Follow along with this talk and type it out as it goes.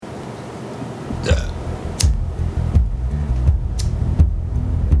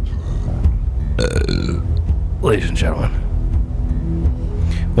gentlemen,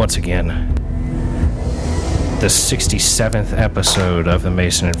 once again, the 67th episode of the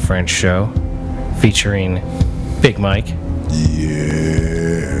Mason and French Show, featuring Big Mike.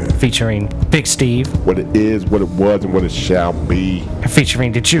 Yeah. Featuring Big Steve. What it is, what it was, and what it shall be.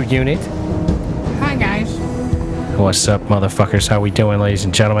 Featuring the Jew Unit. Hi, guys. What's up, motherfuckers? How we doing, ladies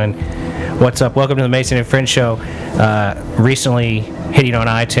and gentlemen? What's up? Welcome to the Mason and French Show. Recently hitting on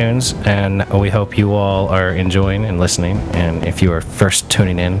iTunes, and we hope you all are enjoying and listening. And if you are first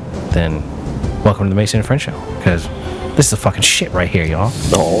tuning in, then welcome to the Mason and French Show, because this is the fucking shit right here, y'all.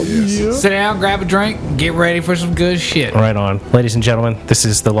 Oh, yes. Yeah. Sit down, grab a drink, get ready for some good shit. Right on. Ladies and gentlemen, this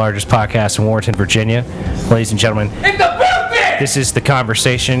is the largest podcast in Warrenton, Virginia. Ladies and gentlemen, In the building! this is the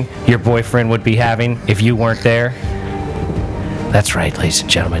conversation your boyfriend would be having if you weren't there. That's right, ladies and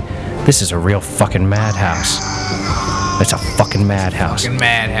gentlemen. This is a real fucking madhouse. It's a fucking madhouse. Fucking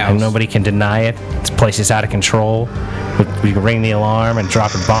madhouse. And nobody can deny it. This place is out of control. We can ring the alarm and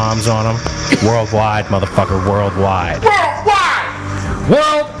dropping bombs on them. Worldwide, motherfucker, worldwide.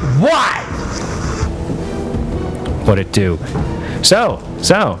 Worldwide! What it do? So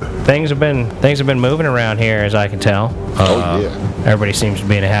things have been moving around here, as I can tell. Everybody seems to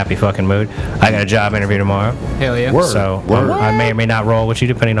be in a happy fucking mood. I got a job interview tomorrow. Hell yeah. Word. So Word. I may or may not roll with you,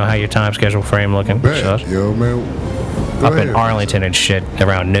 depending on how your time schedule frame looking. Bet. So, Yo, man. Go up in ahead. Arlington and shit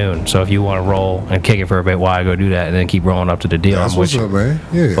around noon. So if you want to roll and kick it for a bit while I go do that, and then keep rolling up to the deal, That's I'm with what's you. up, man.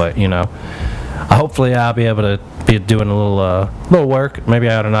 Yeah. But hopefully I'll be able to be doing a little work. Maybe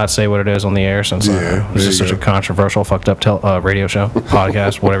I ought to not say what it is on the air, since Yeah, this is there such you a controversial, fucked up radio show,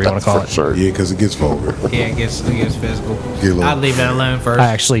 podcast, whatever you want to call For it. sure. Yeah, because it gets vulgar. Yeah, it gets physical. Get a little- I'd leave that alone first. I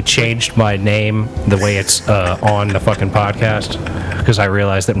actually changed my name the way it's on the fucking podcast, because I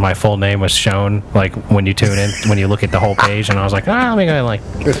realized that my full name was shown like when you tune in, when you look at the whole page, and I was like, let me go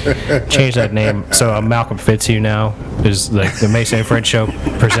and change that name. So Malcolm Fitzhugh now is like the Mason and French Show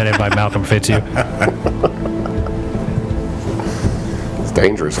presented by Malcolm Fitzhugh. It's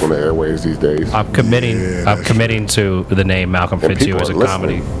dangerous on the airwaves these days. I'm committing to the name Malcolm And Fitzhugh people as a are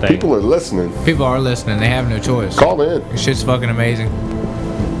comedy listening. thing. People are listening. People are listening. They have no choice. Call in. This shit's fucking amazing.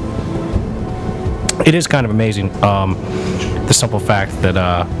 It is kind of amazing. The simple fact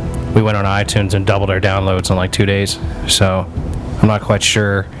that we went on iTunes and doubled our downloads in like 2 days. So I'm not quite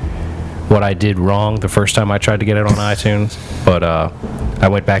sure what I did wrong the first time I tried to get it on iTunes, but I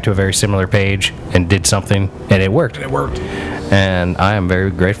went back to a very similar page and did something, and it worked. And I am very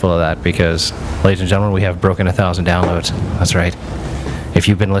grateful to that, because, ladies and gentlemen, we have broken 1,000 downloads. That's right. If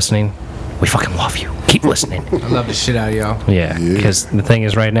you've been listening, we fucking love you. Keep listening. I love the shit out of y'all. Yeah, because the thing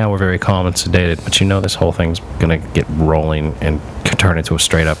is, right now we're very calm and sedated, but this whole thing's gonna get rolling and turn into a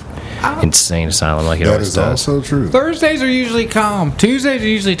straight up insane asylum like it That always is does. also true. Thursdays are usually calm. Tuesdays are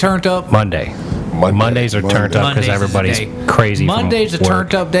usually turned up. Mondays are turned up because Mondays is the everybody's day. crazy. Mondays are from work.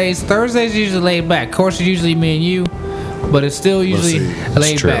 turned up days. Thursdays are usually laid back. Of course, it's usually me and you, but it's still usually see. It's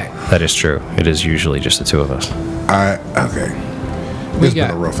laid true. back. That is true. It is usually just the two of us. Okay. We It's been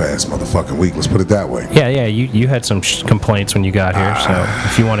got- a rough ass motherfucking week. Let's put it that way. Yeah. You had some complaints when you got here, so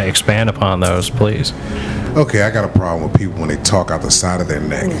if you want to expand upon those, please. Okay, I got a problem with people when they talk out the side of their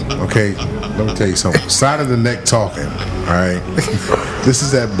neck. Okay, let me tell you something. Side of the neck talking. All right, this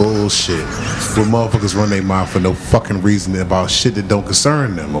is that bullshit where motherfuckers run their mouth for no fucking reason about shit that don't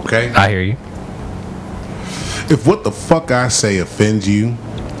concern them. Okay, I hear you. if what the fuck I say offends you,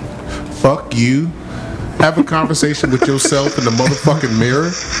 fuck you. Have a conversation with yourself in the motherfucking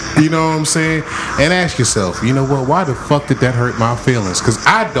mirror. You know what I'm saying? And ask yourself, you know what? Why the fuck did that hurt my feelings? Because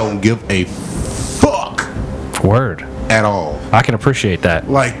I don't give a fuck Word. at all. I can appreciate that.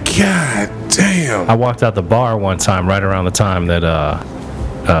 Like, god damn. I walked out the bar one time right around the time that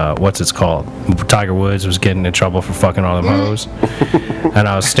what's it's called, Tiger Woods was getting in trouble for fucking all them hoes, and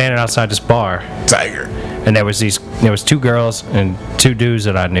I was standing outside this bar, Tiger. and there was two girls and two dudes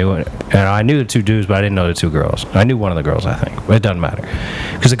that I knew, and I knew the two dudes, but I didn't know the two girls. I knew one of the girls, I think, but it doesn't matter,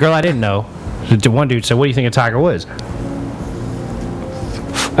 because the girl I didn't know, the one dude said, "What do you think of Tiger Woods?"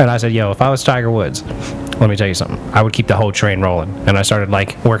 And I said, "Yo, if I was Tiger Woods, let me tell you something. I would keep the whole train rolling." And I started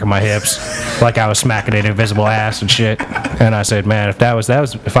like working my hips, like I was smacking an invisible ass and shit. And I said, "Man, if I was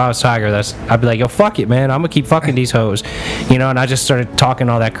Tiger, I'd be like, yo, fuck it, man. I'm gonna keep fucking these hoes, And I just started talking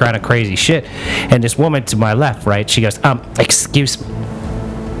all that kind of crazy shit. And this woman to my left, right? She goes, excuse me.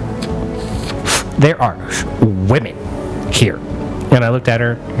 There are women here." And I looked at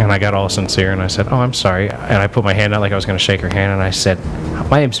her, and I got all sincere, and I said, "Oh, I'm sorry." And I put my hand out like I was going to shake her hand, and I said,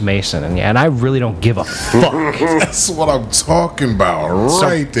 "My name's Mason, and I really don't give a fuck." That's what I'm talking about,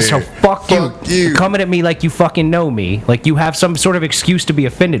 right there. So fuck Fuck you. Coming at me like you fucking know me. Like you have some sort of excuse to be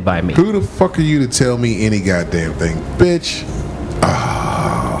offended by me. Who the fuck are you to tell me any goddamn thing, bitch?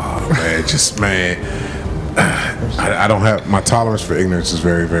 Oh, man. I don't have, my tolerance for ignorance is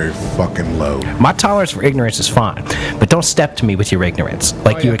very, very fucking low. My tolerance for ignorance is fine, but don't step to me with your ignorance.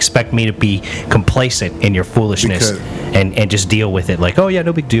 Like you expect me to be complacent in your foolishness and just deal with it. Like, oh yeah,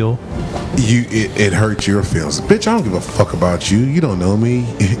 no big deal. It hurts your feelings. Bitch, I don't give a fuck about you. You don't know me.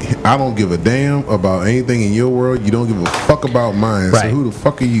 I don't give a damn about anything in your world. You don't give a fuck about mine. Right. So who the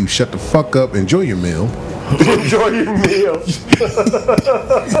fuck are you? Shut the fuck up. Enjoy your meal. Enjoy your meal.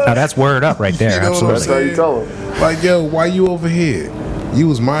 Now that's word up right there. You know what I'm Absolutely. That's how you tell them. Like, yo, why you over here? You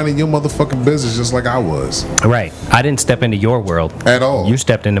was minding your motherfucking business just like I was. Right. I didn't step into your world At all. You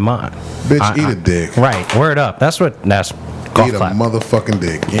stepped into mine. Bitch, eat a dick. Right. Word up. That's golf Eat clap. a motherfucking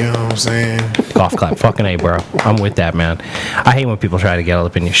dick. You know what I'm saying? Golf clap. Fucking A, bro. I'm with that, man. I hate when people try to get all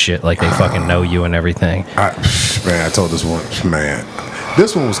up in your shit like they fucking know you and everything. I told this one, man.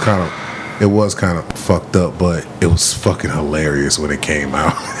 This one was kind of fucked up, but it was fucking hilarious when it came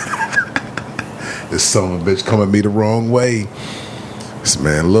out. This son of a bitch coming at me the wrong way. This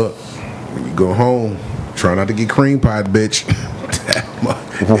man, look, when you go home, try not to get cream pied, bitch.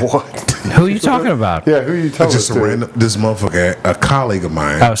 What? Who are you talking about? Yeah, who you telling Just us to? this motherfucker, a colleague of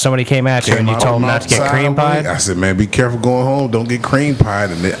mine. Oh, somebody came at you and you Came told out them not to get outside cream way. pied? I said, man, be careful going home. Don't get cream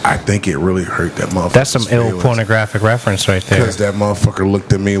pied. And I think it really hurt that motherfucker. That's some ill pornographic reference right there. Because that motherfucker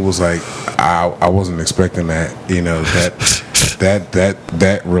looked at me and was like, I wasn't expecting that. You know,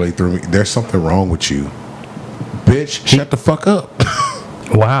 that really threw me. There's something wrong with you. Bitch, shut the fuck up.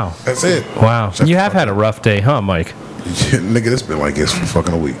 Wow. That's it. Wow. Shut You the have fuck had a rough day, huh, Mike? Nigga, this been like this for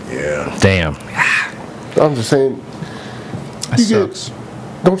fucking a week. Yeah. Damn. I'm just saying.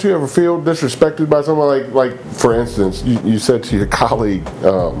 Don't you ever feel disrespected by someone like for instance, you said to your colleague,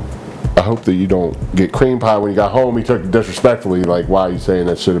 I hope that you don't get cream pie when you got home. He took it disrespectfully, like, why are you saying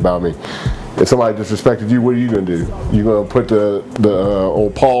that shit about me? If somebody disrespected you, what are you gonna do? You gonna put the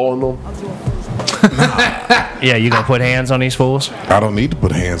old paw on them? Yeah, you gonna put hands on these fools? I don't need to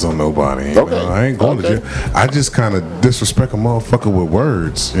put hands on nobody. You Okay. know, I ain't going to jail. I just kind of disrespect a motherfucker with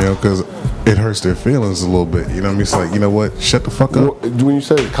words, you know, because it hurts their feelings a little bit. You know what I mean? It's like, you know what? Shut the fuck up. When you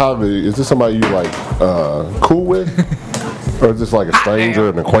say colleague, is this somebody you like cool with, or is this like a stranger,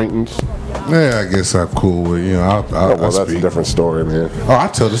 an acquaintance? Yeah, I guess I'm cool with, you know, Oh, well, I'll that's speak. a different story, man. Oh, I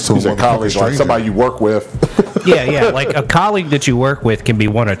tell this to a You said motherfucking colleague, like stranger. somebody you work with. Yeah. Like a colleague that you work with can be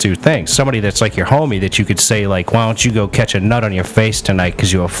one or two things. Somebody that's like your homie that you could say like, why don't you go catch a nut on your face tonight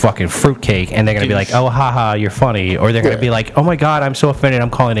because you're a fucking fruitcake, and they're gonna be like, oh haha, you're funny, or they're gonna be like, oh my god, I'm so offended,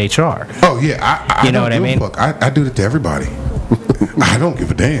 I'm calling HR. Oh, yeah. I You know don't what I give a mean? Fuck. I do that to everybody. I don't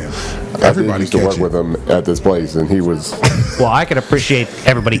give a damn. Everybody I used to work catch it. with him at this place, and he was Well, I could appreciate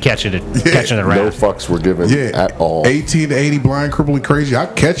everybody catching the no wrath. fucks were given Yeah, at all. 18 to 80, blind, crippling, crazy. I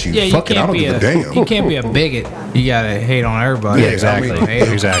catch you. Yeah, you Fuck it, I can't don't be give a damn. you can't be a bigot. You gotta hate on everybody. Yeah, Yeah, exactly. I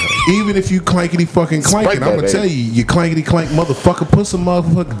mean, Exactly. Even if you clankety fucking clanking, Spike I'm gonna that, tell you clankety clank motherfucker, put some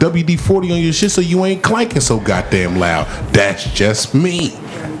motherfucking WD-40 on your shit so you ain't clanking so goddamn loud. That's just me.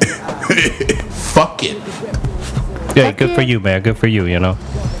 Fuck it. Yeah, good for you, man. Good for you. You know,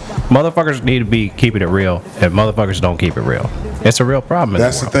 motherfuckers need to be keeping it real, and motherfuckers don't keep it real. It's a real problem. In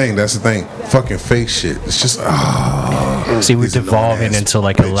That's the the thing. That's the thing. Fucking fake shit. It's just world. See, we're these devolving annoying-ass into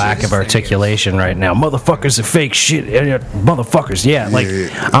like a lack bitches. of articulation right now. Motherfuckers are fake shit. Motherfuckers, yeah. Like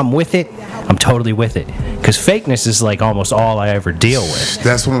Yeah. I'm with it. I'm totally with it. Because fakeness is like almost all I ever deal with.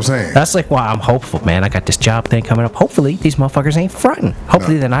 That's what I'm saying. That's like why I'm hopeful, man. I got this job thing coming up. Hopefully, these motherfuckers ain't fronting.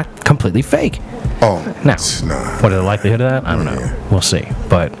 Hopefully, they're not completely fake. Oh, Now, nah. what are the likelihood of that? I don't know. We'll see.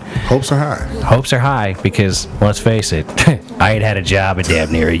 But Hopes are high. hopes are high because, let's face it, I ain't had a job in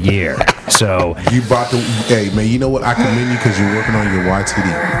damn near a year. So, You bought the. Hey man, you know what? I commend you because you're working on your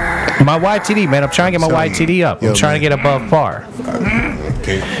YTD. my YTD, man, I'm trying to get my Telling you. YTD up. I'm Yo, trying to man. get above par.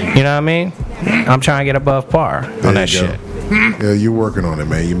 Okay. You know what I mean? I'm trying to get above par on that There you shit. go. Yeah, you're working on it,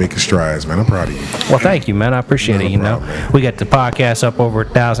 man. You're making strides, man. I'm proud of you. Well, thank you, man. I appreciate Not it. a You know, problem, man. we got the podcast up over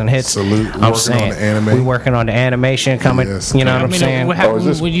 1,000 hits. Salute. I'm Working on saying the anime. we working on the animation coming. Yes. You know I what I'm mean, saying? what Oh, is happened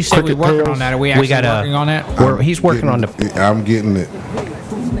this when you said we're Cricket working Tales? on that? Are we actually working on that? He's working on the. I'm getting it.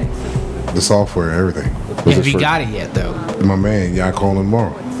 The software, everything. Yeah, have you got it yet though? My man, y'all call him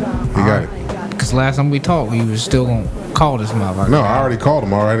tomorrow. He got it. Because last time we talked, we was still gonna call this motherfucker. No, I already called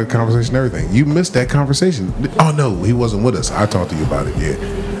him. I already had a conversation and everything. You missed that conversation. Oh, no, he wasn't with us. I talked to you about it,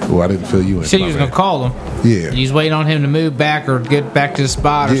 yeah. Oh, I didn't fill you in. You said my you was bad. gonna call him. Yeah. You was waiting on him to move back or get back to the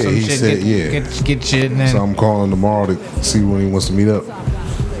spot or Yeah, some he shit. said, get shit, and then So I'm calling tomorrow to see when he wants to meet up.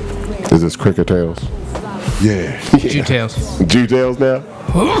 Is this Cricket Tales? Yeah. Jew Tales. Jew Tales now?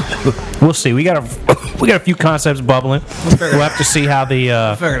 We'll see. We got a few concepts bubbling. We'll have to see how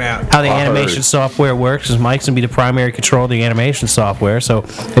the Figure it out. how the animation software works, because Mike's gonna be the primary control of the animation software. So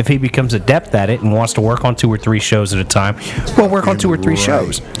if he becomes adept at it and wants to work on 2 or 3 shows at a time, we'll work on 2 or 3 Right.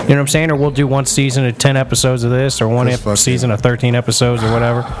 shows. You know what I'm saying? Or we'll do one season of 10 episodes of this, or one Just fucking- season of 13 episodes, or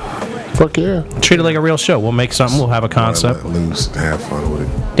whatever. Fuck yeah. Treat it like a real show. We'll make something. We'll have a concept. Let loose, have fun with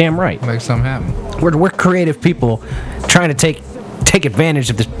it. Damn right. Make something happen. We're creative people trying to take advantage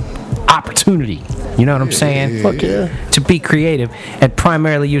of this opportunity. You know what I'm saying? Fuck yeah. To be creative, and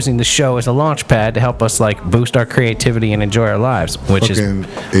primarily using the show as a launch pad to help us like boost our creativity and enjoy our lives, which has Fucking,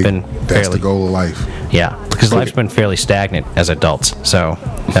 been that's fairly the goal of life. yeah, because life's been fairly stagnant as adults. So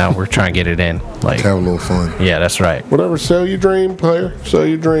now we're trying to get it in. Like Have a little fun. yeah, that's right. Whatever, sell your dream, player. Sell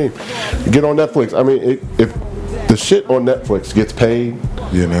your dream. Get on Netflix. I mean, if the shit on Netflix gets paid,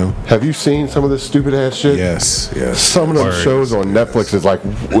 You know? have you seen some of this stupid ass shit? Yes, yes. Some of them shows on Netflix is like,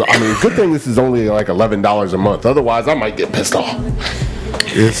 well, I mean, good thing this is only like $11 a month. Otherwise, I might get pissed off.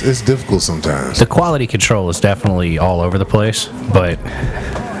 It's difficult sometimes. The quality control is definitely all over the place, but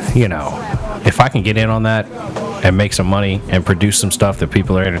you know, if I can get in on that and make some money and produce some stuff that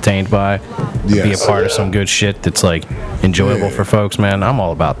people are entertained by, be a Yes. part of some good shit that's like enjoyable Yeah. for folks, man, I'm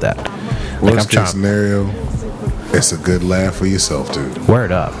all about that. Like I'm Worst case trying scenario, it's a good laugh for yourself, dude.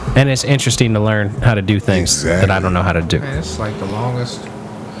 word up, and it's interesting to learn how to do things that I Exactly. don't know how to do. Man, it's like the longest.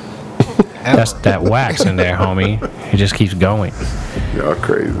 That's that wax in there, homie. It just keeps going, Y'all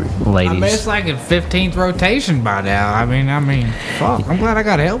crazy. I ladies. mean, it's like in 15th rotation by now. I mean, fuck. I'm glad I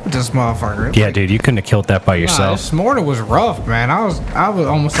got help with this motherfucker. It's Yeah, like, dude, you couldn't have killed that by nah, yourself. this morning was rough, man. I was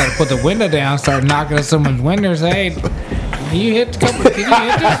almost had to put the window down, start knocking at someone's windows. Hey, can you hit this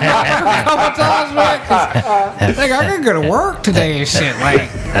motherfucker a couple times, man? 'Cause, like, I gotta go to work today and shit. Like,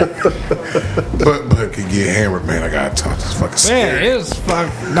 But can get hammered, man. I gotta talk to this fucking man, spirit. it was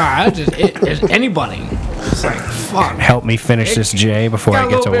fuck. Nah, it's anybody. It's like, fuck. Help me finish this J before Got I a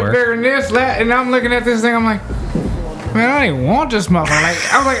get little to bit work. bigger than this, and I'm looking at this thing. I'm like, man, I don't even want this motherfucker.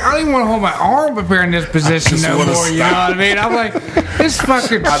 Like, I was like, I don't even want to hold my arm up here in this position just no wanna more. You know stop. what I mean? I'm like, this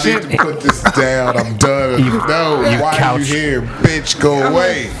fucking I shit. need to put this down. I'm done. No, why couch- are you here, bitch? Go I'm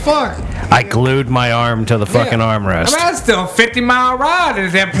away. like, fuck. I glued my arm to the fucking Yeah. armrest. I mean, that's still a 50-mile ride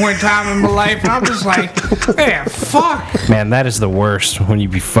at that point in time in my life. And I'm just like, man, fuck. Man, that is the worst when you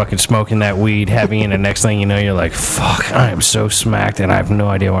be fucking smoking that weed heavy, and the next thing you know, you're like, fuck, I am so smacked, and I have no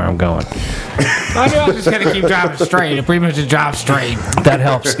idea where I'm going. I knew I was just going to keep driving straight. I pretty much just drive straight. That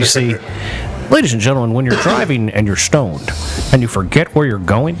helps. You see, ladies and gentlemen, when you're driving and you're stoned and you forget where you're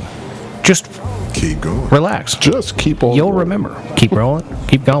going, just Keep going. relax. Just keep on. You'll going. remember. Keep rolling,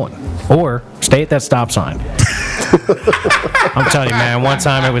 keep going. Or stay at that stop sign. I'm telling you, man, one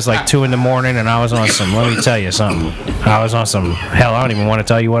time it was like 2 in the morning and I was on some, let me tell you something. I was on some, hell, I don't even want to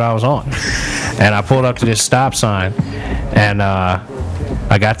tell you what I was on. And I pulled up to this stop sign and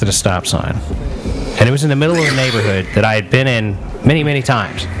I got to the stop sign. And it was in the middle of a neighborhood that I had been in many, many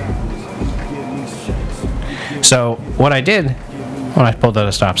times. So what I did when I pulled out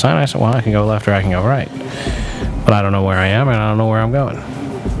a stop sign, I said, well, I can go left or I can go right. But I don't know where I am and I don't know where I'm going.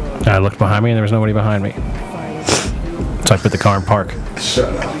 And I looked behind me and there was nobody behind me. So I put the car in park.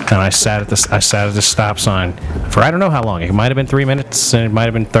 And I sat at the stop sign for I don't know how long. It might have been 3 minutes and it might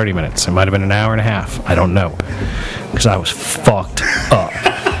have been 30 minutes. It might have been an hour and a half. I don't know. Because I was fucked up.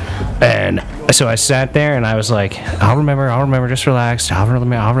 And so I sat there and I was like, I'll remember, just relax. I'll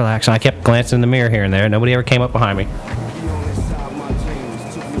relax. And I kept glancing in the mirror here and there. Nobody ever came up behind me.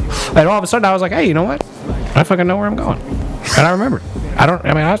 And all of a sudden I was like, hey, you know what? I fucking know where I'm going. And I remembered.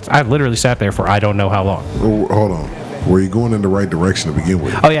 I literally sat there for I don't know how long. Oh, hold on. Were you going in the right direction to begin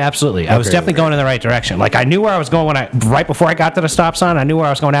with? Oh yeah, absolutely. I was Okay, definitely okay. going in the right direction. Like I knew where I was going right before I got to the stop sign. I knew where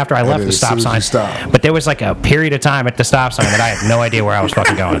I was going after I left then the as stop soon as sign. you stopped. But there was like a period of time at the stop sign that I had no idea where I was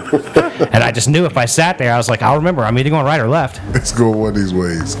fucking going. And I just knew if I sat there, I was like, I'll remember. I'm either going right or left. Let's go one of these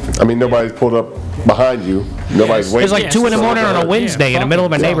ways. I mean, nobody's pulled up behind you. Nobody's It waiting. was like 2 in the morning on a Wednesday in the middle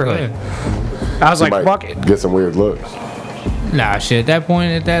of a neighborhood. I was You like, might fuck it. Get some weird looks. Nah, shit. At that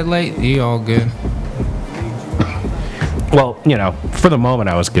point, at that late, you all good. Well, you know, for the moment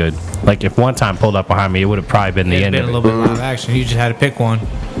I was good. Like if one time pulled up behind me, it would have probably been the It'd end been a of little it. bit live action. You just had to pick one.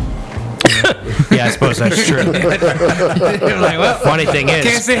 Yeah, I suppose that's true. You're like, well, Funny thing can't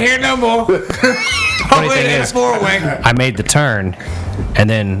is, sit here no more. funny thing is, four-way. I made the turn, and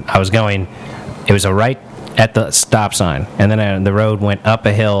then I was going. It was a right at the stop sign, and then the road went up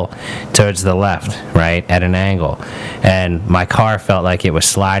a hill towards the left, right at an angle, and my car felt like it was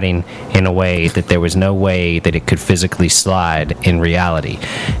sliding in a way that there was no way that it could physically slide in reality.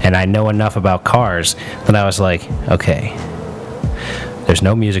 And I know enough about cars that I was like, okay, There's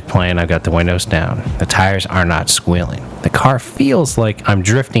no music playing. I've got the windows down. The tires are not squealing. The car feels like I'm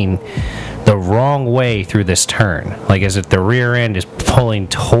drifting the wrong way through this turn. Like as if the rear end is pulling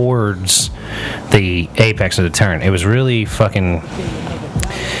towards the apex of the turn. It was really fucking...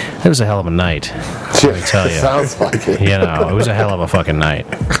 It was a hell of a night. Let me tell you. Sounds like it. You know, it was a hell of a fucking night.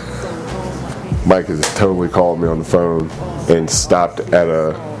 Mike has totally called me on the phone and stopped at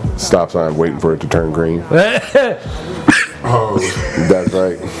a stop sign waiting for it to turn green. Oh, That's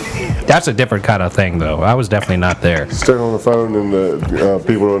right. That's a different kind of thing, though. I was definitely not there. Stood on the phone, and the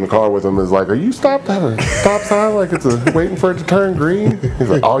people in the car with him is like, "Are you stopped at a stop sign? Like it's waiting for it to turn green?" He's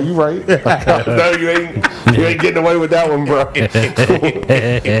like, "Oh, you right? No, you ain't. You ain't getting away with that one, bro."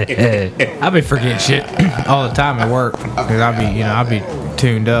 I be forgetting shit all the time at work because I be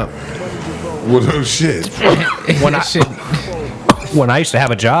tuned up. well, no shit. When I used to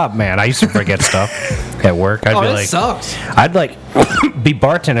have a job, man, I used to forget stuff at work. I'd be that like, sucks. I'd like be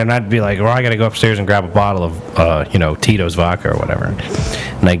bartending, and I'd be like, well, I got to go upstairs and grab a bottle of, Tito's vodka or whatever.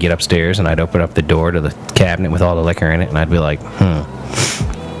 And I'd get upstairs, and I'd open up the door to the cabinet with all the liquor in it, and I'd be like,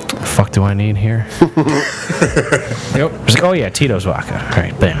 the fuck do I need here? Yep. It's like, oh yeah, Tito's vodka. All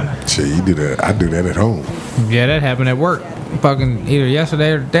right, bam. Shit, you do that. I do that at home. Yeah, that happened at work. Fucking either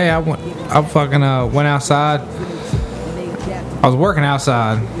yesterday or today, I went outside. I was working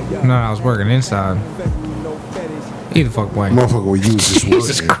outside. No, I was working inside. Either fuck way. Motherfucker will use this word.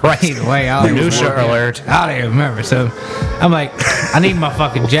 Jesus Christ. Either way, I don't Minutia even remember. alert. I don't even remember. So I'm like, I need my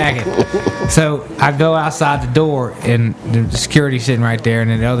fucking jacket. So I go outside the door, and the security's sitting right there,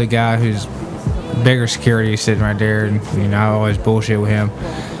 and then the other guy who's bigger security is sitting right there, and I always bullshit with him.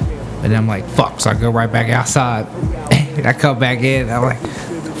 And then I'm like, fuck. So I go right back outside. And I come back in, and I'm like,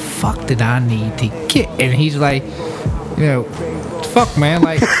 the fuck did I need to get? And he's like, fuck, man,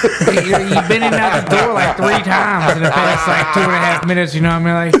 like, you've been in and out the door like 3 times in the past, like, 2.5 minutes, you know what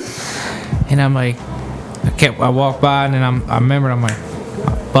I mean? Like, and I'm like, I walked by, and then I remembered, I'm like,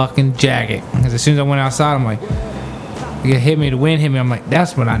 my fucking jacket. Because as soon as I went outside, I'm like, the wind hit me, I'm like,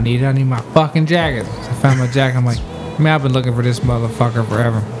 that's what I need my fucking jacket. So I found my jacket, I'm like, man, I've been looking for this motherfucker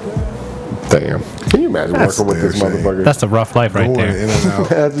forever. Damn. Can you imagine working with this damn shame. motherfucker? That's the rough life right Going there. in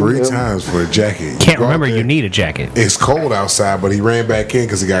and out 3 times for a jacket. Can't Go out remember there. you need a jacket. It's cold outside, but he ran back in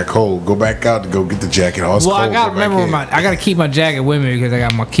because it got cold. Go back out to go get the jacket. Oh, it's Well, cold. I gotta Go back remember in. I gotta keep my jacket with me because I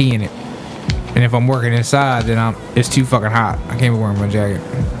got my key in it. And if I'm working inside, then it's too fucking hot. I can't be wearing my jacket.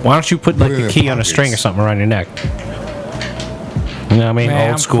 Why don't you put like it the in key on a pockets. string or something around your neck? You know what I mean?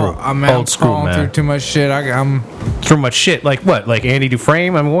 Man, Old school. I'm Old school, crawling through man. too much shit. I'm Through much shit. Like what? Like Andy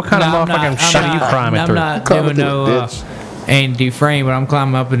Dufresne? I mean, what kind of motherfucking shit are you climbing through? I'm not Climbing doing through the no ditch. ain't Dufresne, but I'm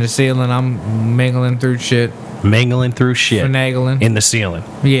climbing up in the ceiling. I'm mingling through shit, Mingling through shit. finagling. In the ceiling.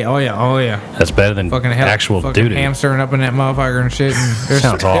 Yeah, oh yeah. That's better than Fucking hell, actual fucking duty. hamstering up in that motherfucker and shit. And there's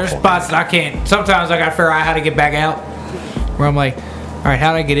Sounds awful. spots that I can't. Sometimes I gotta figure out how to get back out. Where I'm like, all right,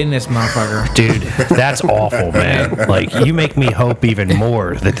 how do I get in this motherfucker? Dude, that's awful, man. Like, you make me hope even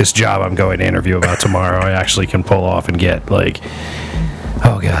more that this job I'm going to interview about tomorrow I actually can pull off and get. Like,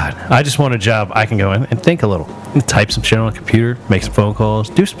 oh, God. I just want a job I can go in and think a little. Type some shit on a computer, make some phone calls,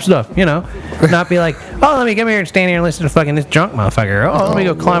 do some stuff, Not be like, oh, let me come here and stand here and listen to fucking this drunk motherfucker. Oh, let me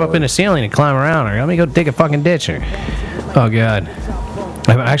go climb up in the ceiling and climb around. Or let me go dig a fucking ditch. Or, oh, God.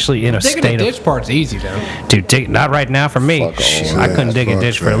 I'm actually in a Digging state the of... ditch part's easy though. Dude, not right now for me. Fuck all Shit, that. I couldn't dig a Fuck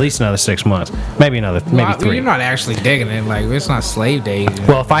ditch for that. at least another 6 months. Maybe Well, 3. You're not actually digging it. Like it's not slave days.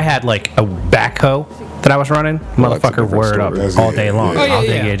 Well, if I had like a backhoe that I was running, Well, that's a motherfucker, different word up story. That's all it, day long. yeah. Oh, yeah, I'll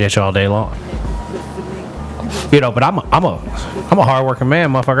dig yeah. a ditch all day long. But I'm a hardworking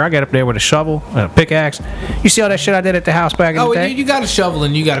man, motherfucker. I get up there with a shovel and a pickaxe. You see all that shit I did at the house back in the Oh, day? you got a shovel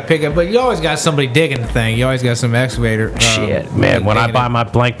and you got to pick it, but you always got somebody digging the thing. You always got some excavator. Shit, man. When I digging buy it. my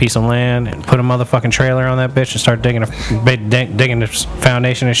blank piece of land and put a motherfucking trailer on that bitch and start digging the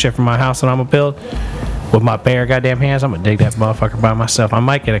foundation and shit for my house that I'm gonna build with my bare goddamn hands, I'm gonna dig that motherfucker by myself. I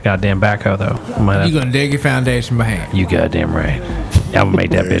might get a goddamn backhoe though. I might have You gonna dig your foundation by hand? You goddamn right. I'm gonna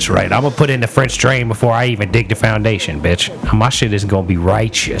make that bitch right. I'm gonna put in the French drain before I even dig the foundation, bitch. My shit isn't gonna be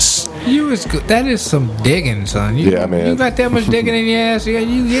righteous. That is some digging, son. Yeah, man. You got that much digging in your ass? Yeah,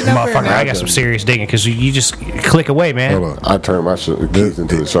 you getting up there Motherfucker, now? I got some serious digging because you just click away, man. Hold on. I turned my keys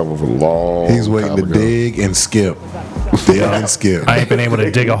into the shovel for a long He's waiting time to ago. dig and skip. Dig and skip. I ain't been able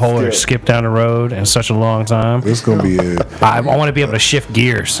to dig a hole or skip down the road in such a long time. It's gonna be it. I want to be able to shift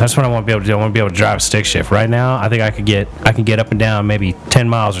gears. That's what I want to be able to do. I want to be able to drive a stick shift. Right now, I think I can get up and down maybe 10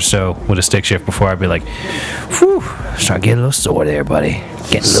 miles or so with a stick shift before I'd be like, whew, start getting a little sore there, buddy.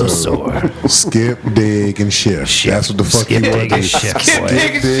 Getting a little sore. Skip, dig, and shift. That's what the fuck Skip, you want dig, to do. and shift, boy.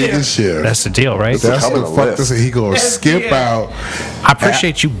 Skip, dig, and shift. That's the deal, right? That's Come the on the fuck. list. This he gonna skip out. I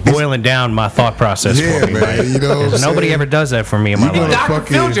appreciate you boiling down my thought process Yeah, for me, man. buddy. You know what I'm Nobody saying? ever does that for me in my gonna life. Doctor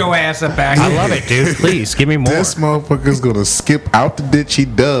fucking- filled your ass up back I here. love it, dude. Please give me more. This motherfucker's gonna skip out the ditch he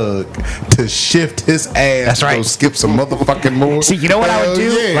dug to shift his ass. That's to right. Go skip some motherfucking more. See, you know what I would Hell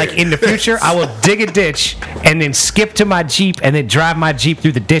do? yeah. Like in the future, I will dig a ditch and then skip to my Jeep and then drive my Jeep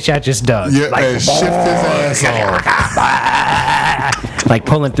through the ditch I just dug. Yeah, Like, and shift his ass off. like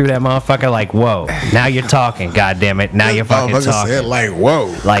pulling through that motherfucker. Like, whoa! Now you're talking. God damn it! Now you're fucking Motherfucker talking. said like,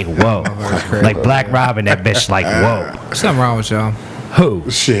 whoa. Like, whoa! Like Black Robin, that bitch. Like, whoa! Something wrong with y'all. Who?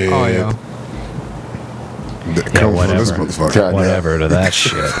 Shit. Oh, yeah. Come from this whatever. motherfucker. God. Whatever to that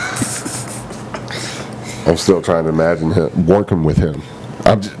shit. I'm still trying to imagine him working with him.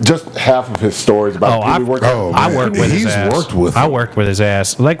 I'm just half of his stories about Oh, people working. oh, I man. worked with his He's ass. worked with I him. worked with his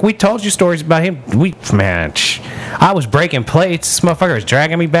ass. Like we told you stories about him. I was breaking plates. This motherfucker was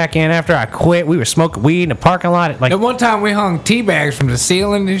dragging me back in after I quit. We were smoking weed in the parking lot. Like The one time we hung tea bags from the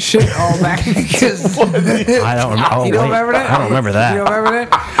ceiling and shit all back. Because I don't. Oh, you don't wait. remember that? I don't remember that. You don't remember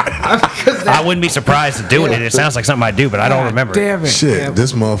that? 'Cause I wouldn't be surprised at doing it. It sounds like something I do, but I don't remember. It. Damn it. Shit, Yeah.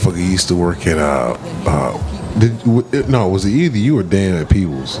 this motherfucker used to work at no, was it either you or Dan at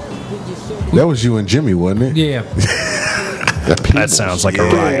Peebles? That was you and Jimmy, wasn't it? Yeah. That sounds like a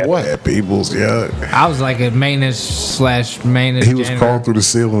Yeah, riot. what? At Peebles, yeah. I was like a maintenance. He was janitor. crawling through the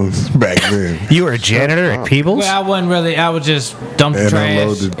ceilings back then. You were a janitor at Peebles? Well, I wasn't really. I would just dump the And trash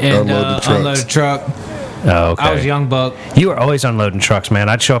unload the and trucks. unload the truck. Oh, okay. I was young buck. You were always unloading trucks, man.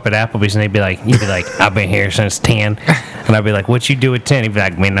 I'd show up at Applebee's and they'd be like, you'd be like, I've been here since 10. And I'd be like, what you do at 10? He'd be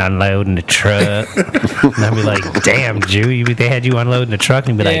like, been unloading the truck. And I'd be like, damn, Jew, they had you unloading the truck?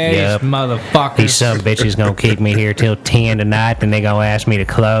 And he'd be like, Yeah, yep. these motherfuckers. These some bitches gonna keep me here till 10 tonight, then they gonna ask me to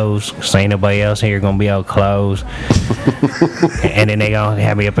close. Cause ain't nobody else here gonna be able to close. And then they gonna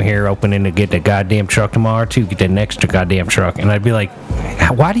have me up in here opening to get the goddamn truck tomorrow too, get that next goddamn truck. And I'd be like,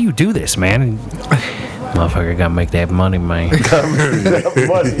 why do you do this, man? And, motherfucker gotta make that money, man.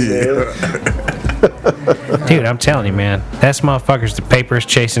 Money, man. Dude, I'm telling you, man. That's motherfucker's the papers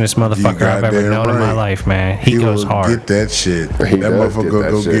chasing this motherfucker I've ever goddamn known in my right. life, man. He goes will hard. Get that shit. He That does motherfucker get go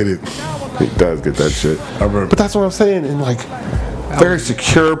that go shit. get it. He does get that shit. remember- But that's what I'm saying. In like very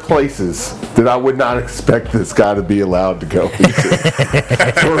secure places that I would not expect this guy to be allowed to go into.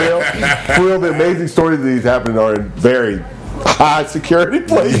 For real, the amazing stories that he's happening are in very high security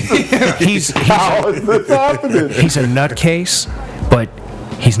places. He's How is this happening? he's a nutcase, but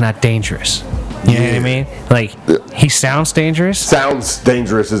he's not dangerous. You know what I mean? Like, he sounds dangerous. Sounds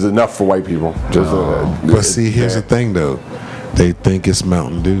dangerous is enough for white people. Just, But see, here's the thing though. They think it's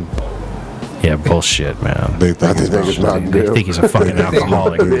Mountain Dew. Yeah, bullshit, man. They think it's think it's Mountain Mountain Dew. They Dew. think he's a fucking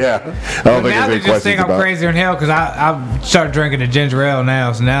alcoholic. Yeah, I don't But think now there's they any just questions think I'm about. crazier than hell because I started drinking the ginger ale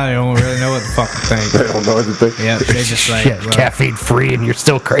now, so now they don't really know what the fuck to They think. don't know what to think. Yeah, they just like, Yeah, well, caffeine free, and you're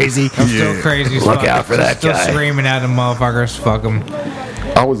still crazy. I'm still crazy as Look fuck. out for that Still guy. screaming at the motherfuckers. Fuck them.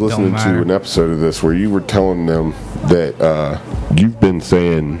 I was listening to matter. an episode of this where you were telling them that you've been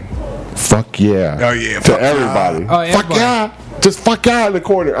saying "fuck yeah" Oh, yeah, to fuck yeah. everybody. Oh, Fuck everybody. yeah, just fuck yeah in the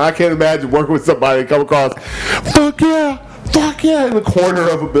corner. I can't imagine working with somebody and come across fuck yeah in the corner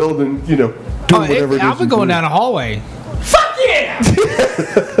of a building. You know, doing whatever it is. I've been you going do. down the hallway. Fuck yeah!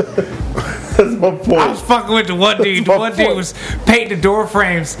 That's my I was point. fucking with the one dude. The my one dude point. was painting the door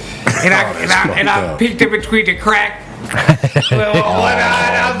frames, and I fucked up. peeked in between the crack. With one eye,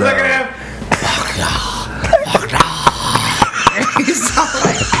 and I was looking at him. He's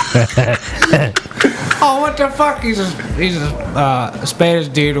like, oh, what the fuck? He's a Spanish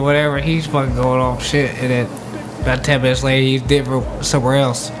dude or whatever. He's fucking going off shit, and then about 10 minutes later, he's different somewhere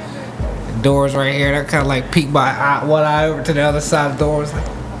else. The doors right here. They're kind of like peek my eye, one eye over to the other side of the door. It's like,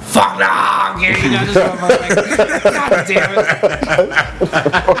 fuck no! You know, just like, God damn it.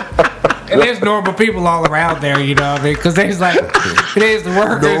 And there's normal people all around there, you know what I mean? Because there's like, there's the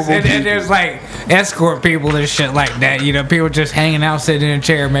workers and there's like escort people and shit like that, you know? People just hanging out, sitting in a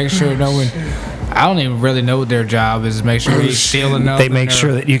chair, making sure no one I don't even really know what their job is. Make sure he's stealing enough. They make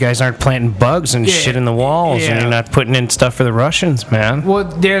sure that you guys aren't planting bugs and Yeah. shit in the walls, and Yeah. you're not putting in stuff for the Russians, man. Well,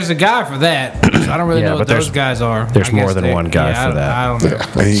 there's a guy for that. So I don't really Yeah, know what but those guys are. there's I guess more than one guy yeah, for that. I don't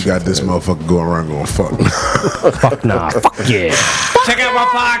know. And he got this motherfucker going around going, fuck. Fuck nah, fuck yeah. Check out my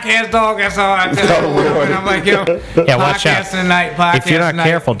podcast, dog. That's all I tell you. And I'm like, yo, Yeah, watch out. podcast tonight, podcast If you're not tonight.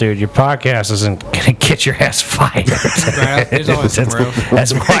 careful, dude, your podcast isn't gonna get your ass fired. Right, there's always some real.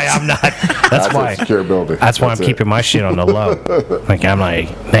 That's why I'm not. That's why. a secure building. That's why I'm That's it. keeping my shit on the low. Like I'm like,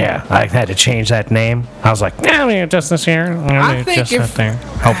 yeah, I had to change that name. I was like, nah, I'm gonna adjust this here. I'm I gonna think adjust if- that there.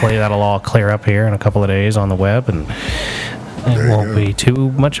 Hopefully that'll all clear up here in a couple of days on the web, and it won't be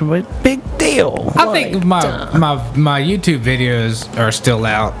too much of a big deal. I think if my YouTube videos are still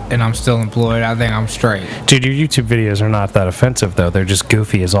out and I'm still employed, I think I'm straight. Dude, your YouTube videos are not that offensive though. They're just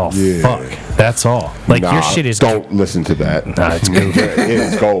goofy as all Yeah. fuck. That's all. Like Nah, your shit is. Don't listen to that. Nah, it's goofy. It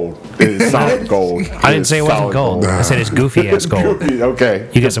is gold. It is solid gold. I didn't say it wasn't gold. I said it's goofy ass gold. Goofy, okay.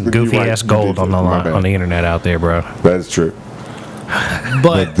 You got some goofy You're right. ass gold on the My bad. on the internet out there, bro. That is true.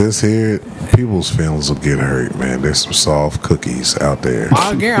 But This here, people's feelings will get hurt, man. There's some soft cookies out there.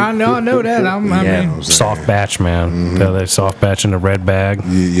 I know that. I Yeah, mean, soft batch, man. They soft batch in the red bag.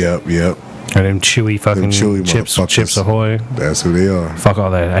 Yep. Or them chewy fucking chewy chips, motherfuckers. Chips Ahoy. That's who they are. Fuck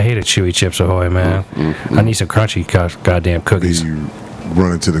all that. I hated chewy Chips Ahoy, man. I need some crunchy goddamn cookies. You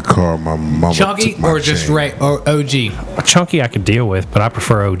run into the car, my mama chunky took my or just chain. or OG. Chunky I could deal with, but I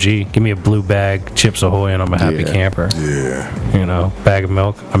prefer OG. Give me a blue bag, Chips Ahoy, and I'm a happy Yeah. camper. Yeah. You know, bag of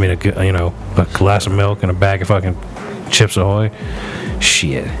milk. I mean, a glass of milk and a bag of fucking Chips Ahoy.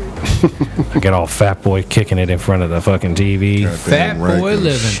 Shit. I get all fat boy kicking it in front of the fucking TV. Goddamn Fat right, boy you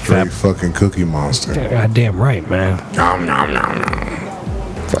living. Straight fucking cookie monster. Goddamn right, man.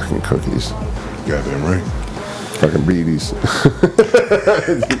 Fucking cookies. Goddamn right. Fucking beaties.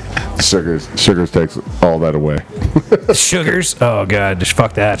 Sugars takes all that away. Sugars? Oh, God. Just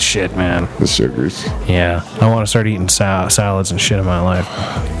fuck that shit, man. The sugars. Yeah. I want to start eating salads and shit in my life.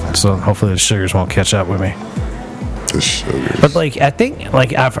 So hopefully the sugars won't catch up with me. The sugars. But, like, I think,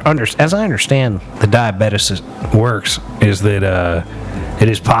 like, as I understand the diabetes works, is that it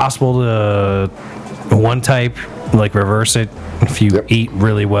is possible to one type, like, reverse it if you Yep. eat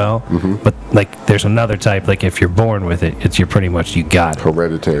really well. But, like, there's another type, like, if you're born with it, you're pretty much, you got it.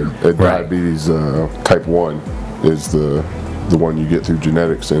 Hereditary. Diabetes type 1 is the one you get through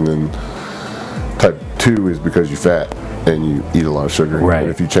genetics, and then type 2 is because you're fat and you eat a lot of sugar. Right.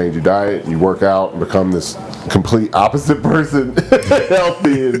 And if you change your diet, you work out and become this complete opposite person,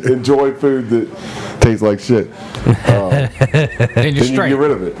 healthy and enjoy food that tastes like shit, Then you're then you straight. get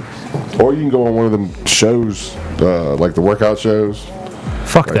rid of it. Or you can go on one of them shows, like the workout shows.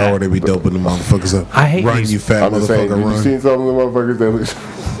 Fuck Or that. they be doping the motherfuckers up. I hate Run, these- you fat I'm just saying, motherfucker, have you run. seen some of the motherfuckers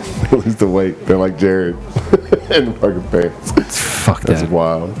that lose the weight? They're like Jared in the fucking pants. Fuck That's that.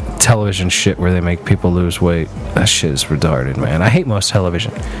 wild. Television shit where they make people lose weight. That shit is retarded, man. I hate most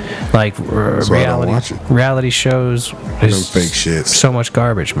television. Like why I don't watch it. reality shows is Them fake shits. so much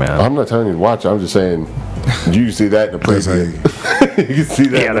garbage, man. I'm not telling you to watch it. I'm just saying you can see that in the That's how preview. You can see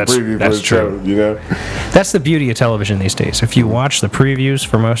that Yeah, in the that's- preview that's for the show, true. you know? That's the beauty of television these days. If you watch the previews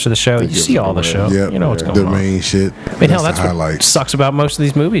for most of the show, you give see it all the away. show. Yep. You know what's the going on. main shit. I mean, hell, that's the what highlights. sucks about most of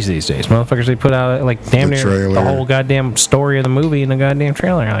these movies these days. Motherfuckers, they put out like damn The near trailer. the whole goddamn story of the movie in the goddamn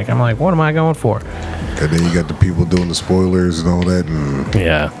trailer. Like, I'm like, what am I going for? And then you got the people doing the spoilers and all that. And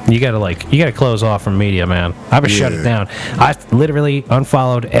Yeah, you gotta close off from media, man. I would shut it Yeah. down. I literally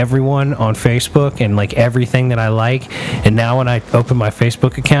unfollowed everyone on Facebook and like everything that I like. And now when I open my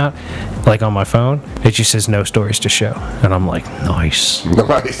Facebook account, like on my phone, it just says no stories to show, and I'm like, nice.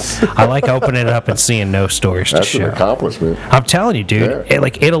 Nice. I like opening it up and seeing no stories to That's an show. accomplishment. I'm telling you, dude. Yeah.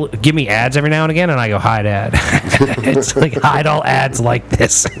 It'll give me ads every now and again, and I go hide ad. It's like hide all ads like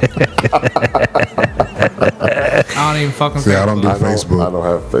this. I don't even fucking. See, I don't do I Facebook. don't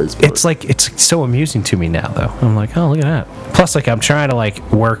have Facebook. It's like it's so amusing to me now, though. I'm like, oh, look at that. Plus, like, I'm trying to like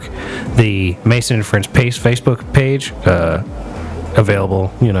work the Mason and Friends Facebook page.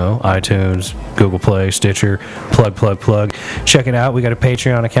 Available, you know, iTunes, Google Play, Stitcher, plug. Check it out. We got a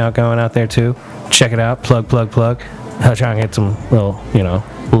Patreon account going out there too. Check it out. Plug. I'll try and get some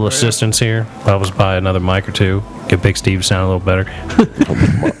little assistance here. I'll just buy another mic or two. Get Big Steve to sound a little better.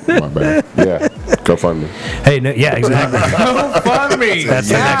 my bad. Yeah. GoFundMe. Hey, no, yeah, exactly. Fund me. That's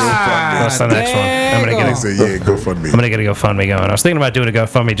the next one. That's the next one. I'm gonna get They it. say, yeah, go fund me. I'm gonna get a GoFundMe going. I was thinking about doing a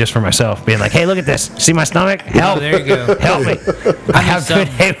GoFundMe just for myself, being like, "Hey, look at this. See my stomach? Help! there you go. Help me! I have been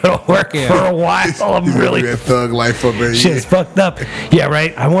able to work Yeah. for a while. I'm really that thug life up there. shit's fucked up. Yeah,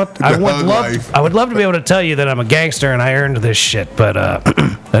 right. I would hug love. life. I would love to be able to tell you that I'm a gangster and I earned this shit, but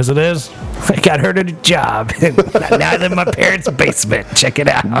as it is, I got hurt at a job. Now I live in my parents' basement. Check it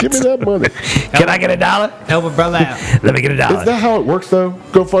out. Give me that money. Can I get $1? Help a brother out. Let me get Is $1. that how it works though?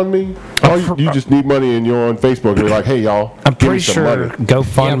 GoFundMe? Oh, you just need money and you're on Facebook and you're like, hey y'all, I'm give me pretty some sure money.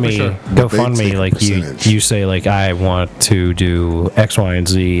 GoFundMe, Yeah, for They GoFundMe, take a like percentage. you say, like I want to do X, Y, and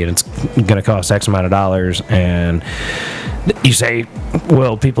Z, and it's gonna cost X amount of dollars, and you say,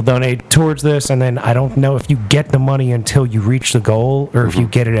 will people donate towards this? And then I don't know if you get the money until you reach the goal, or if you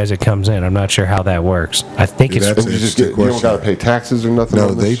get it as it comes in. I'm not sure how that works. I think it's That's And you just Interesting get, you don't question. got to pay taxes or nothing. No,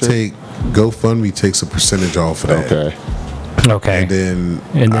 on this they shit? GoFundMe takes a percentage off of that. Okay. okay. And And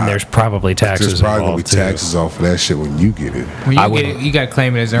then then there's probably taxes there's probably gonna be involved too. taxes off of that shit when you get it. When I you get would- it, you got to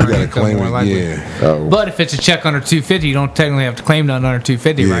claim it as You earned gotta income claim more it. likely. Yeah. Oh. But if it's a check under 250, you don't technically have to claim nothing under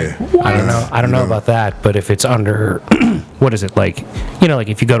 250, Yeah. right? I don't know. I don't know about that, but if it's under, what is it like? You know, like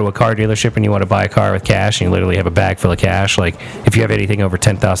if you go to a car dealership and you want to buy a car with cash, and you literally have a bag full of cash. Like if you have anything over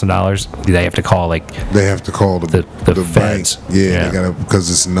 $10,000, they have to call like They have to call the The bank. feds. Yeah, Yeah. they gotta because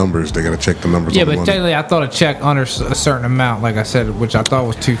it's numbers. They gotta check the numbers. Yeah, on the but money. technically, I thought a check under a certain amount, like I said, which I thought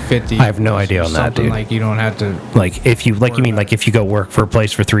was 250. I have no idea on that, something dude. like you don't have to. Like if you like you mean like if you go work for a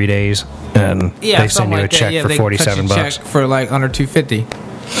place for 3 days and Yeah, they send something you a like that. check Yeah, for they cut you a $47. check for like under 250.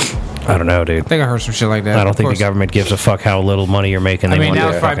 I don't know, dude. I think I heard some shit like that. I don't Of think the course. government gives a fuck how little money you're making. I They mean, want that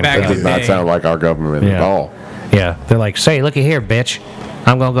your was probably fucking back thing. in Does not Hey. sound like our government at Yeah. all. Yeah, they're like, say, looky here, bitch.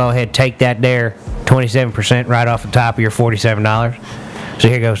 I'm gonna go ahead and take that there 27% right off the top of your $47. So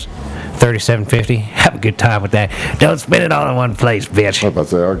here goes $37.50. Have a good time with that. Don't spend it all in one place, bitch. I was about to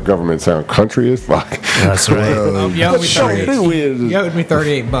say, our government sound country as fuck. That's right. Oh, you owed me Show 38 who is. You owed me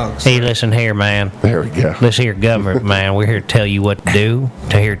 $38. Hey, listen here, man. There we go. Listen here, government, man. We're here to tell you what to do,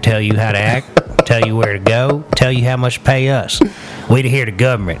 to tell you how to act, tell you where to go, tell you how much to pay us. We to hear the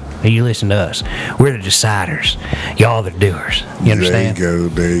government. You listen to us. We're the deciders. Y'all the doers. You understand? There you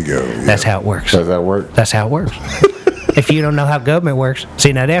go. There you go. Yeah. That's how it works. Does that work? That's how it works. If you don't know how government works,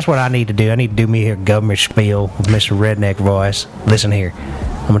 see, now that's what I need to do. I need to do me a government spiel with Mr. Redneck voice. Listen here.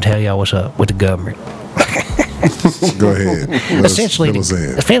 I'm going to tell y'all what's up with the government. Go ahead. Essentially,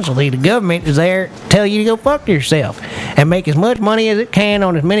 the government is there to tell you to go fuck yourself and make as much money as it can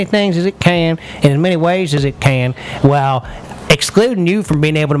on as many things as it can in as many ways as it can while excluding you from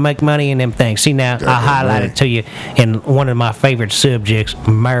being able to make money in them things. See, now, I highlighted to you in one of my favorite subjects,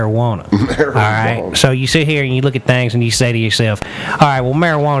 marijuana. All right? So you sit here and you look at things and you say to yourself, all right, well,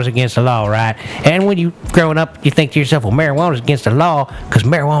 marijuana's against the law, right? And when you growing up, you think to yourself, well, marijuana's against the law because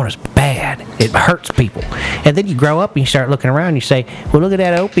marijuana's bad. It hurts people. And then you grow up and you start looking around and you say, well, look at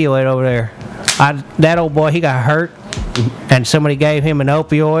that opioid over there. That old boy, he got hurt, and somebody gave him an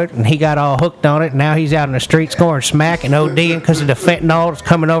opioid, and he got all hooked on it. And now he's out in the street scoring smack and ODing because of the fentanyl that's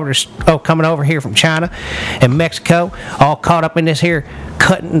coming over here from China and Mexico, all caught up in this here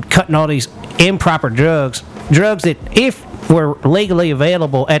cutting all these improper drugs that if were legally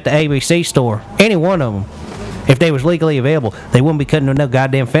available at the ABC store, any one of them, if they was legally available, they wouldn't be cutting no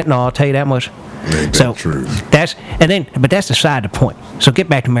goddamn fentanyl. I'll tell you that much. Ain't So that true? but that's beside the point. So get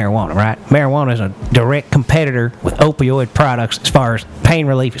back to marijuana, right? Marijuana is a direct competitor with opioid products as far as pain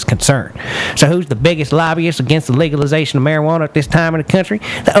relief is concerned. So who's the biggest lobbyist against the legalization of marijuana at this time in the country?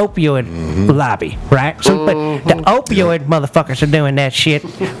 The opioid lobby, right? So but the opioid motherfuckers are doing that shit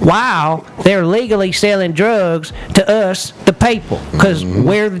while they're legally selling drugs to us, the people, because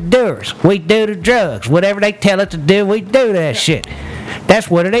we're the doers. We do the drugs. Whatever they tell us to do, we do that shit. That's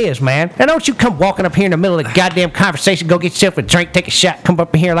what it is, man. Now, don't you come walking up here in the middle of the goddamn conversation, go get yourself a drink, take a shot, come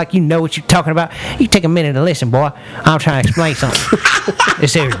up in here like you know what you're talking about. You take a minute to listen, boy. I'm trying to explain something.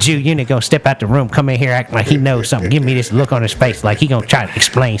 This here Jew unit gonna step out the room, come in here acting like he knows something. Give me this look on his face like he gonna try to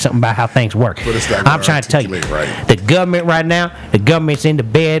explain something about how things work. But it's not gonna I'm trying to tell you, articulate right. the government right now, the government's in the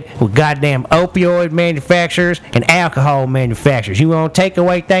bed with goddamn opioid manufacturers and alcohol manufacturers. You want to take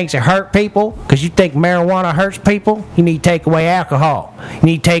away things that hurt people because you think marijuana hurts people? You need to take away alcohol. You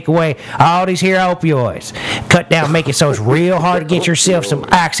need to take away all these here opioids. Cut down, make it so it's real hard to get yourself some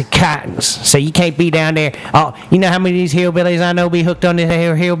Oxycontins. So you can't be down there. Oh, you know how many of these hillbillies I know be hooked on this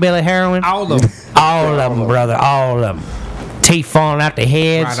hillbilly heroin? All of them. All of them, brother. All of them. Teeth falling out their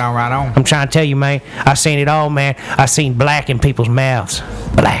heads. Right on. I'm trying to tell you, man. I seen it all, man. I seen black in people's mouths.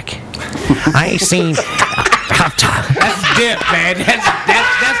 Black. I ain't seen. That's dip, man.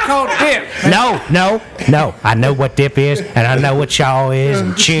 That's called dip. No. I know what dip is, and I know what chaw is,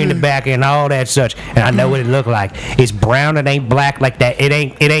 and chewing tobacco and all that such, and I know what it look like. It's brown. It ain't black like that. It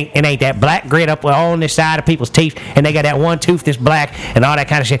ain't that black grit up all on the side of people's teeth, and they got that one tooth that's black and all that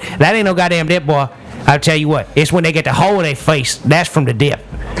kind of shit. That ain't no goddamn dip, boy. I'll tell you what. It's when they get the hole in their face. That's from the dip.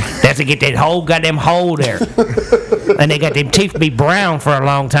 That's to get that whole goddamn hole there. And they got them teeth be brown for a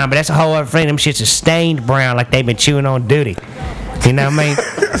long time, but that's a whole other thing. Them shits are stained brown like they've been chewing on duty. You know what I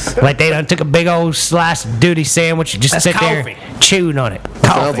mean? Like they done took a big old slice of duty sandwich and just That's sit coffee. there chewing on it.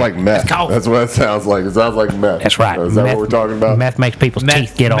 Sounds like meth. coffee. That's what it sounds like. It sounds like meth. That's right. Is that what we're talking about? Meth makes people's Meth-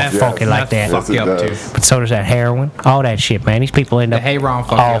 teeth get all meth- funky like that. Fuck Yes, you it up too. does. But so does that heroin, all that shit, man. These people end The up heroin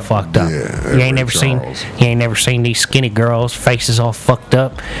fuck all you up. fucked up. Yeah, you ain't never Charles. seen, you ain't never seen these skinny girls' faces all fucked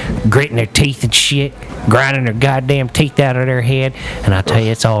up, gritting their teeth and shit, grinding their goddamn teeth out of their head. And I tell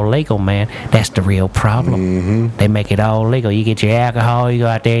you, it's all legal, man. That's the real problem. They make it all legal. You get your alcohol, you go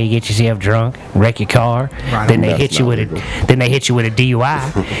out there, you get yourself drunk, wreck your car, Right. then they That's hit you not with legal. then they hit you with a DUI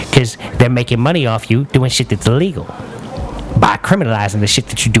because they're making money off you doing shit that's illegal. By criminalizing the shit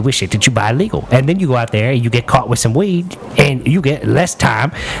that you do with shit that you buy illegal. And then you go out there and you get caught with some weed and you get less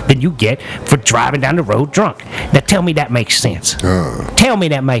time than you get for driving down the road drunk. Now tell me that makes sense. Tell me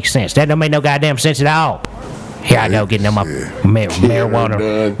that makes sense. That don't make no goddamn sense at all. Here I go getting them up marijuana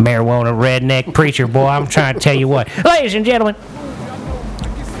done. redneck preacher boy. I'm trying to tell you what.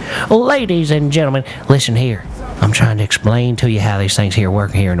 Ladies and gentlemen, listen here. I'm trying to explain to you how these things here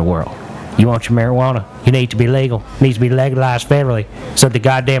work here in the world. You want your marijuana? You need to be legal. It needs to be legalized federally so the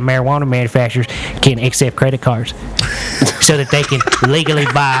goddamn marijuana manufacturers can accept credit cards so that they can legally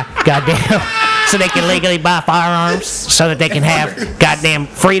buy so they can legally buy firearms so that they can have goddamn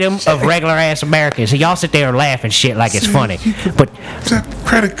freedom of regular ass Americans. So y'all sit there and laugh and shit like it's funny, but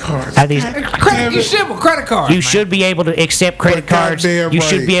Credit cards. are these? You should with credit cards. You should be able to accept credit But cards. goddamn You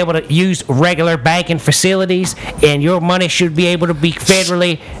should right. be able to use regular banking facilities, and your money should be able to be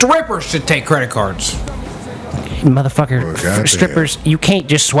federally. Strippers should take credit cards. Motherfucker, Well, goddamn. strippers, you can't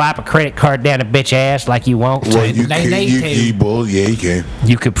just swipe a credit card down a bitch ass like you want to. Well, you They can. need to. Yeah, you can.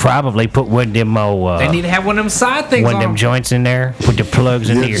 You could probably put one of them They need to have one of them side things one of on them joints in there, put the plugs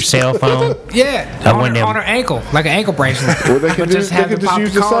into your cell phone. Yeah, one on, them- on her ankle, like an ankle bracelet. Well, they can But just, they have can to just pop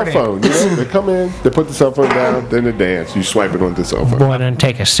use the the cell card in. phone. You know? They come in, they put the cell phone down, then they dance. You swipe it on the cell phone. Boy, doesn't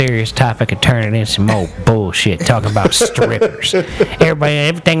take a serious topic and turn it into some old bullshit talking about strippers.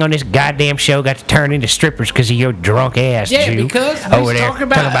 Everything on this goddamn show got to turn into strippers because of your drunk ass Yeah, Jew because we over was there talking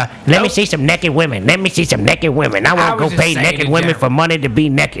about- let me see some naked women. Let me see some naked women. I I won't go was just pay saying naked in women general. for money to be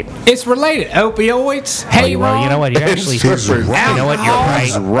naked. It's related. Opioids, Oh, hey, well, you know what? You're actually. He's You know what? You're right.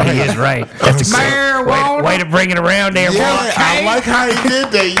 He's right. He is right. That's a marijuana. way to bring it around there, Yeah, boy. I like how he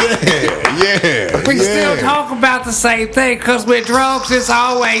did that. Yeah. We yeah. still talk about the same thing because with drugs, it's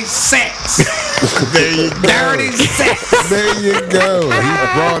always sex. There you go. Dirty sex. There you go. He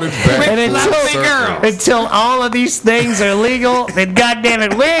brought it back. With And full lovely circle. girls. Until all of these things are legal, then goddamn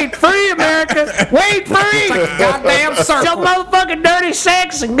it, we ain't free, America. We ain't free. Goddamn Some circle. motherfucking dirty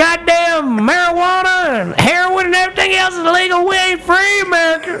sex and goddamn marijuana and heroin and everything else is illegal. We ain't free,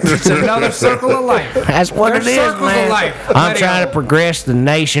 America. It's another circle of life. That's what There's it is, circles of man. life. I'm Let it trying to go. progress the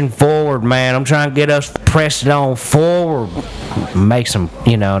nation forward, man. I'm trying to get us pressed on forward. Make some,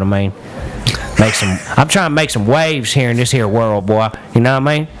 you know what I mean? I'm trying to make some waves here in this here world, boy. You know what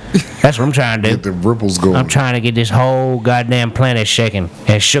I mean? That's what I'm trying to do. Get the ripples going. I'm trying to get this whole goddamn planet shaking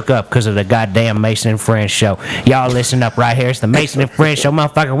and shook up because of the goddamn Mason and Friends show. Y'all listen up right here. It's the Mason and Friends show,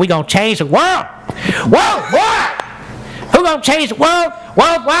 motherfucker. We gonna change the world. Worldwide. Who gonna change the world?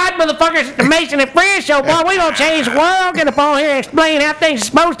 Worldwide, motherfuckers. It's the Mason and Friends show, boy. We gonna change the world. Get up on here and explain how things are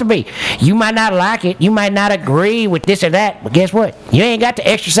supposed to be. You might not like it. You might not agree with this or that. But guess what? You ain't got to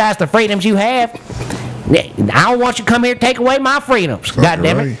exercise the freedoms you have. I don't want you to come here and take away my freedoms. God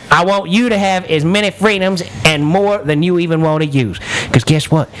damn it. right. I want you to have as many freedoms and more than you even want to use. Because guess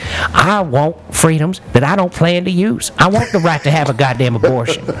what? I want freedoms that I don't plan to use. I want the right to have a goddamn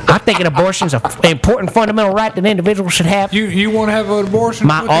abortion. I think an abortion is an important fundamental right that individuals should have. You want to have an abortion?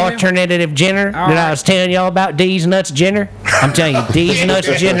 My with them? alternative gender All that I right. was telling y'all about, D's Nuts Gender. I'm telling you, D's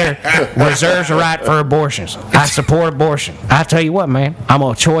Nuts Gender reserves a right for abortions. I support abortion. I tell you what, man, I'm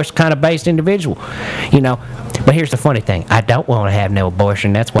a choice kind of based individual. You know, but here's the funny thing. I don't want to have no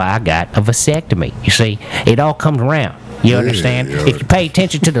abortion. That's why I got a vasectomy. You see, it all comes around. You understand? yeah. If you pay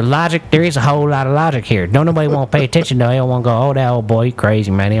attention to the logic, there is a whole lot of logic here. Don't nobody want to pay attention. No, they don't want to go, oh, that old boy, he crazy,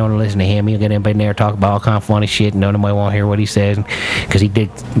 man. They don't want to listen to him. He'll get in there talk about all kind of funny shit, and nobody want to hear what he says because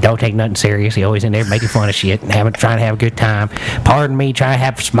don't take nothing serious. He always in there making fun of shit and trying to have a good time. Pardon me, trying to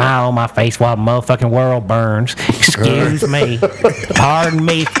have a smile on my face while the motherfucking world burns. Excuse me. Pardon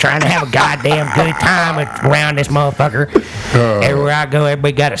me for trying to have a goddamn good time around this motherfucker. Everywhere I go,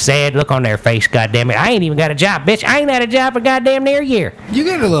 everybody got a sad look on their face, goddamn it. I ain't even got a job, bitch. I ain't had a job for goddamn near a year. You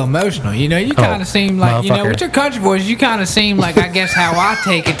get a little emotional, you know. You kind of seem like, you know, motherfucker. with your country voice, you kind of seem like, I guess, how I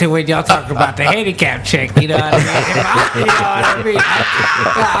take it to when y'all talk about the handicap chick. You know what I mean? You know what I mean?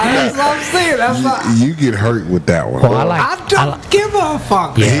 That's what I'm saying. That's what, You get hurt with that one. Well, I don't give a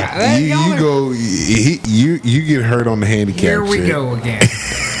fuck. Yeah. man. you go. You get hurt on the handicap. Here we shit. go again.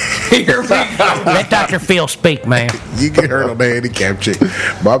 Here we go. Let Dr. Phil speak, man. You get hurt on the handicap chick.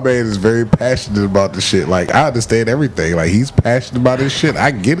 My man is very passionate about the shit. Like, I understand everything. Like, he's passionate about his shit.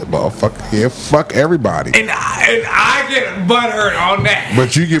 I get it, motherfucker. Yeah, fuck everybody. And I get butthurt on that.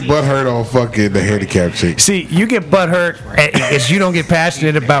 But you get butthurt on fucking the handicap chick. See, you get butthurt because you don't get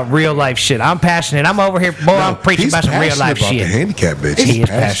passionate about real life shit. I'm passionate. I'm over here, boy. I'm preaching He's about some real passionate life about shit. The handicap bitch. He He's is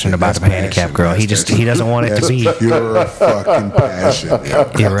passionate about That's the handicap passion. girl. He That's just he doesn't want it to be. Pure fucking passion.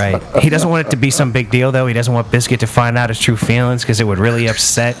 yo. You're right. He doesn't want it to be some big deal, though. He doesn't want Biscuit to find out his true feelings because it would really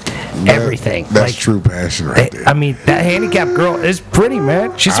upset everything. That's true passion right there. I mean, that handicapped girl is pretty,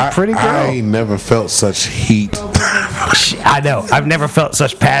 man. She's a pretty girl. I ain't never felt such heat. I know. I've never felt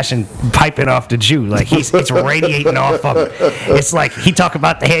such passion piping off the Jew. Like it's radiating off of him. It's like he talk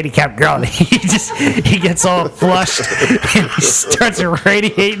about the handicapped girl and he gets all flushed and he starts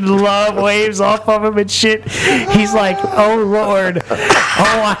radiating love waves off of him and shit. He's like, oh Lord,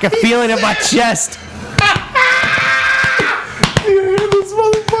 oh I can feel it in my chest.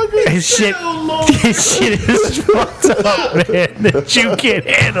 His shit is fucked up, man. The Jew can't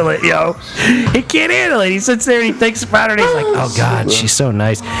handle it, yo. He can't handle it. He sits there and he thinks about her and he's like, oh God, she's so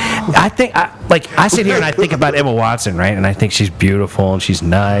nice. I sit here and I think about Emma Watson, right? And I think she's beautiful and she's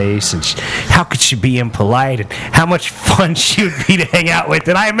nice and how could she be impolite and how much fun she would be to hang out with.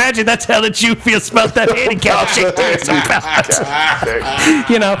 And I imagine that's how the Jew feels about that handicap chick too.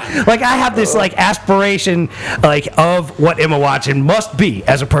 You know, like I have this like aspiration like of what Emma Watson must be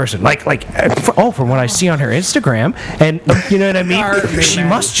as a person. From what I see on her Instagram, and you know what I mean? She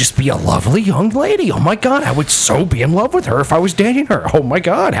must just be a lovely young lady. Oh my God, I would so be in love with her if I was dating her. Oh my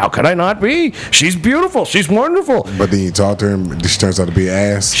God, how could I not be? She's beautiful. She's wonderful. But then you talk to her and she turns out to be an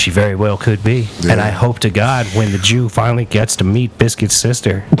ass. She very well could be. Yeah. And I hope to God when the Jew finally gets to meet Biscuit's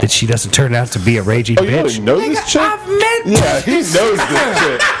sister that she doesn't turn out to be a raging Oh, you bitch. don't know this chick? I've met Yeah, he knows this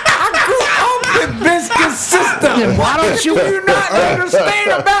chick. I grew up with Biscuit's sister. Then why don't you- Do not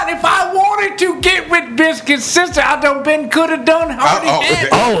understand about if I wanted to get with Biscuit's sister, I done could have done already had.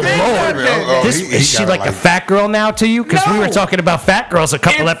 Oh, been Lord. done that. Is she got like a fat girl now to you? Because we were No. talking about fat girls a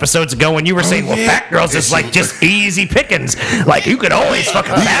couple episodes ago when you were saying, well, fat girls is like just easy pickings. Like, you could always fuck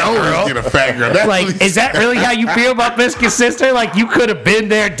a fat girl. Get a fat girl. That's Like, what is that really how you feel about Biscuit's sister? Like, you could have been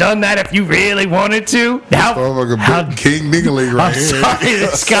there, done that if you really wanted to? Motherfucker, big King Niggaling right I'm here. sorry,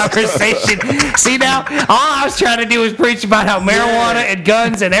 this conversation. See now, all I was trying to do was preach about how marijuana and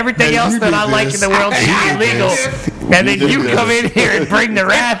guns and everything And else you that did I like in this. the world should You be did legal. this. And then You you did come this. in here and bring the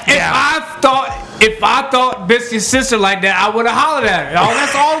wrath down. If I thought Biscuit's sister like that, I would have hollered at her. Oh,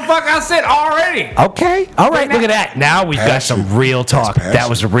 that's all the fuck I said already. Okay, all right, look at that. Now we've got Passion. some real talk. That's That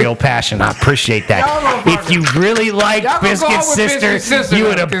was real passion. I appreciate Y'all that. motherfuckers. If you really liked Y'all gonna go Biscuit's with sister, Biscuit's sister, you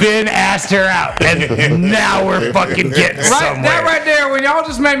would have man, been asked her out. And now we're fucking getting Right, that somewhere. right there, when y'all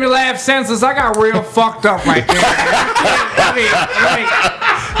just made me laugh senseless, I got real fucked up right there. I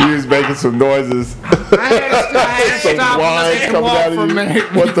He was making some noises. had to Some stop wine and coming walk out of for a you. minute.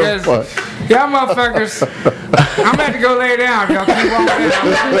 What the because fuck? Y'all motherfuckers, I'm about to go lay down. Y'all keep walking down.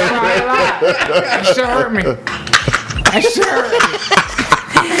 That sure hurt me. That sure hurt me.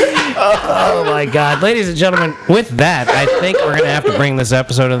 Oh my God. Ladies and gentlemen, with that, I think we're going to have to bring this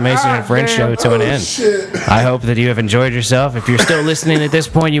episode of the Mason and Friends Show to an end. I hope that you have enjoyed yourself. If you're still listening at this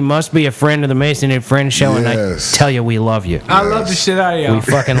point, you must be a friend of the Mason and Friends Show, and I Yes. tell you we love you. I love the shit out of y'all. We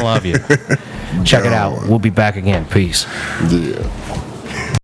fucking love you. Check it out. We'll be back again. Peace. Yeah.